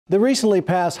The recently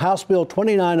passed House Bill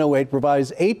 2908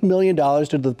 provides $8 million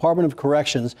to the Department of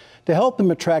Corrections to help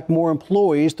them attract more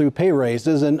employees through pay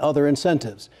raises and other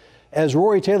incentives. As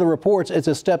Rory Taylor reports, it's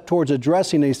a step towards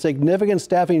addressing a significant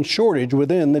staffing shortage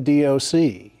within the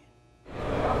DOC.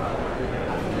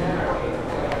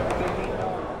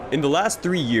 In the last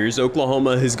 3 years,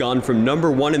 Oklahoma has gone from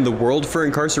 #1 in the world for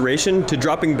incarceration to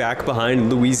dropping back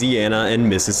behind Louisiana and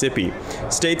Mississippi,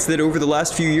 states that over the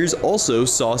last few years also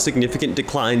saw significant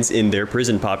declines in their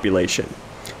prison population.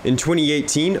 In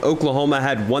 2018, Oklahoma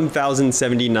had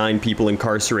 1,079 people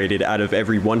incarcerated out of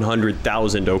every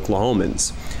 100,000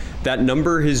 Oklahomans. That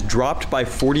number has dropped by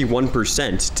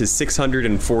 41% to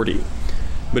 640.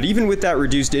 But even with that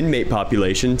reduced inmate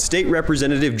population, State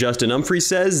Representative Justin Humphrey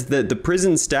says that the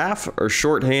prison staff are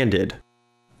shorthanded.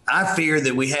 I fear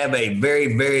that we have a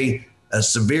very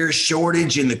severe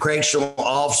shortage in the correctional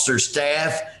officer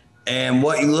staff. And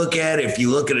what you look at, if you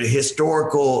look at a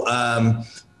historical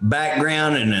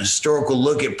background and a historical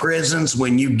look at prisons,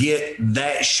 when you get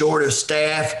that short of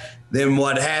staff, then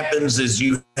what happens is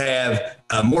you have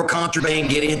more contraband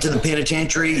get into the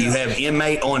penitentiary. You have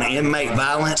inmate on inmate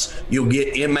violence. You'll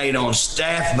get inmate on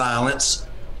staff violence.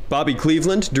 Bobby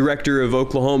Cleveland, director of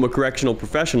Oklahoma Correctional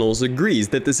Professionals, agrees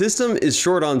that the system is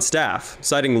short on staff,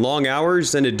 citing long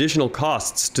hours and additional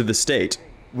costs to the state.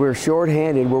 We're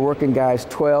short-handed. We're working guys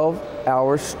 12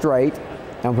 hours straight.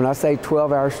 And when I say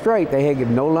 12 hours straight, they get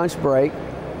no lunch break.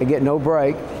 They get no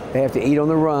break. They have to eat on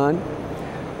the run.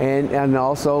 And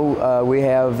also we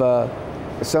have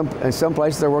in some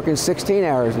places they're working 16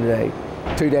 hours a day,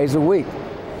 2 days a week.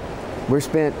 We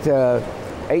spent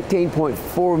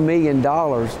 $18.4 million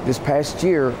this past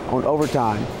year on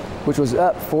overtime, which was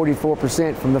up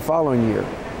 44% from the following year.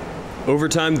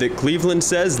 Overtime that Cleveland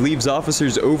says leaves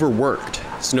officers overworked,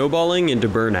 snowballing into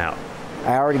burnout.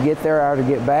 Hour to get there, hour to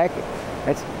get back,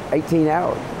 that's 18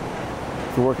 hours.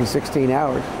 If you're working 16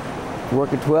 hours. If you're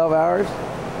working 12 hours,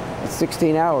 it's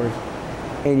 16 hours,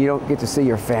 and you don't get to see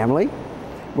your family.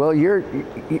 Well, your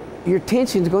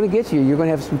tension's going to get you. You're going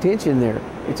to have some tension there.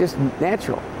 It's just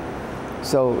natural.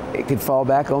 So it could fall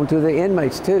back onto the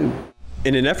inmates too.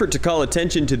 In an effort to call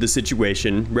attention to the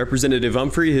situation, Representative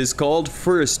Humphrey has called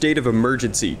for a state of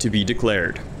emergency to be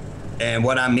declared. And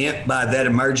what I meant by that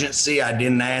emergency, I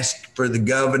didn't ask for the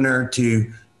governor to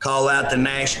call out the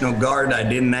National Guard. I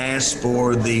didn't ask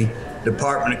for the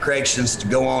Department of Corrections to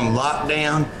go on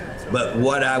lockdown. But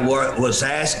what I was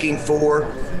asking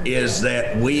for is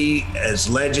that we as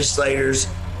legislators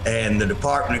and the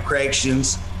Department of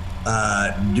Corrections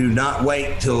do not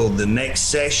wait till the next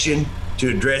session to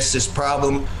address this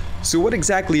problem. So what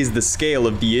exactly is the scale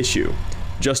of the issue?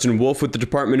 Justin Wolf with the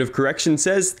Department of Corrections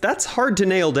says that's hard to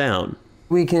nail down.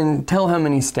 We can tell how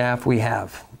many staff we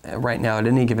have right now at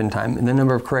any given time, and the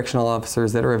number of correctional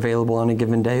officers that are available on a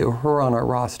given day or who are on our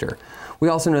roster. We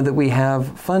also know that we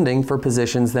have funding for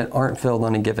positions that aren't filled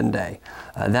on a given day.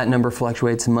 That number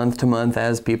fluctuates month to month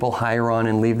as people hire on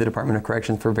and leave the Department of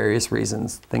Corrections for various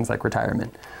reasons, things like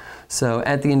retirement. So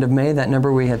at the end of May, that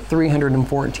number, we had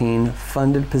 314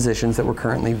 funded positions that were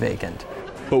currently vacant.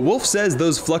 But Wolf says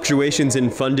those fluctuations in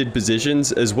funded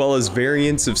positions, as well as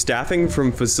variance of staffing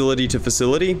from facility to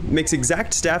facility, makes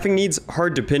exact staffing needs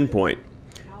hard to pinpoint.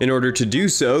 In order to do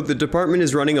so, the department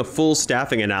is running a full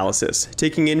staffing analysis,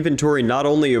 taking inventory not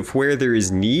only of where there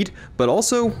is need, but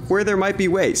also where there might be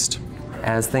waste.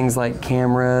 As things like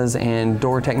cameras and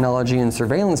door technology and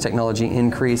surveillance technology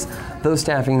increase, those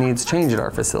staffing needs change at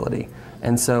our facility.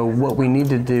 And so what we need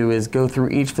to do is go through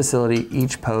each facility,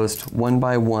 each post, one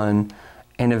by one,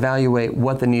 and evaluate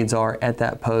what the needs are at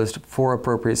that post for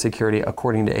appropriate security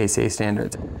according to ACA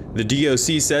standards. The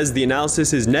DOC says the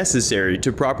analysis is necessary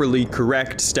to properly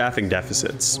correct staffing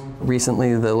deficits.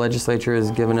 Recently, the legislature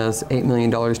has given us $8 million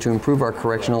to improve our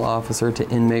correctional officer to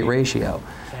inmate ratio.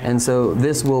 And so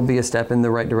this will be a step in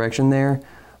the right direction there.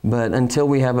 But until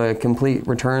we have a complete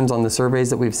returns on the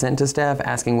surveys that we've sent to staff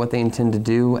asking what they intend to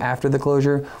do after the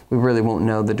closure, we really won't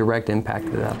know the direct impact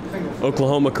of that.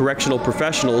 Oklahoma Correctional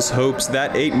Professionals hopes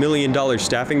that $8 million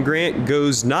staffing grant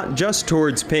goes not just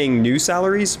towards paying new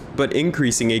salaries, but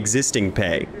increasing existing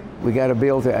pay. We got a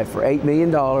bill for $8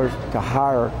 million to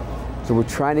hire, so we're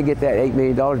trying to get that $8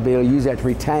 million to be able to use that to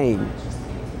retain,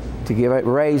 to give a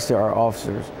raise to our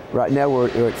officers. Right now we're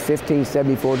at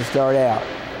 $15.74 to start out.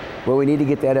 Well, we need to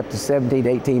get that up to $17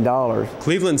 to $18.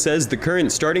 Cleveland says the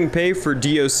current starting pay for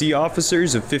DOC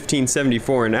officers of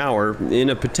 $15.74 an hour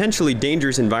in a potentially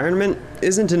dangerous environment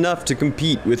isn't enough to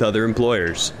compete with other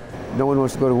employers. No one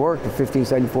wants to go to work for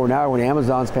 $15.74 an hour when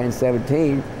Amazon's paying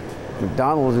 $17.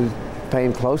 McDonald's is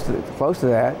paying close to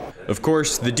that. Of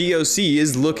course, the DOC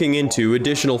is looking into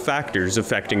additional factors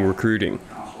affecting recruiting.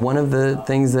 One of the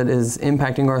things that is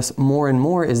impacting us more and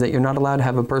more is that you're not allowed to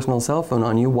have a personal cell phone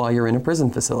on you while you're in a prison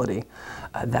facility.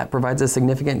 That provides a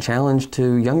significant challenge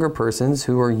to younger persons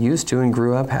who are used to and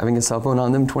grew up having a cell phone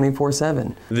on them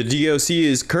 24/7. The DOC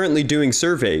is currently doing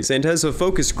surveys and has a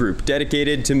focus group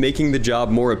dedicated to making the job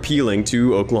more appealing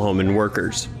to Oklahoman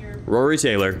workers. Rory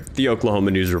Taylor, the Oklahoma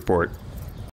News Report.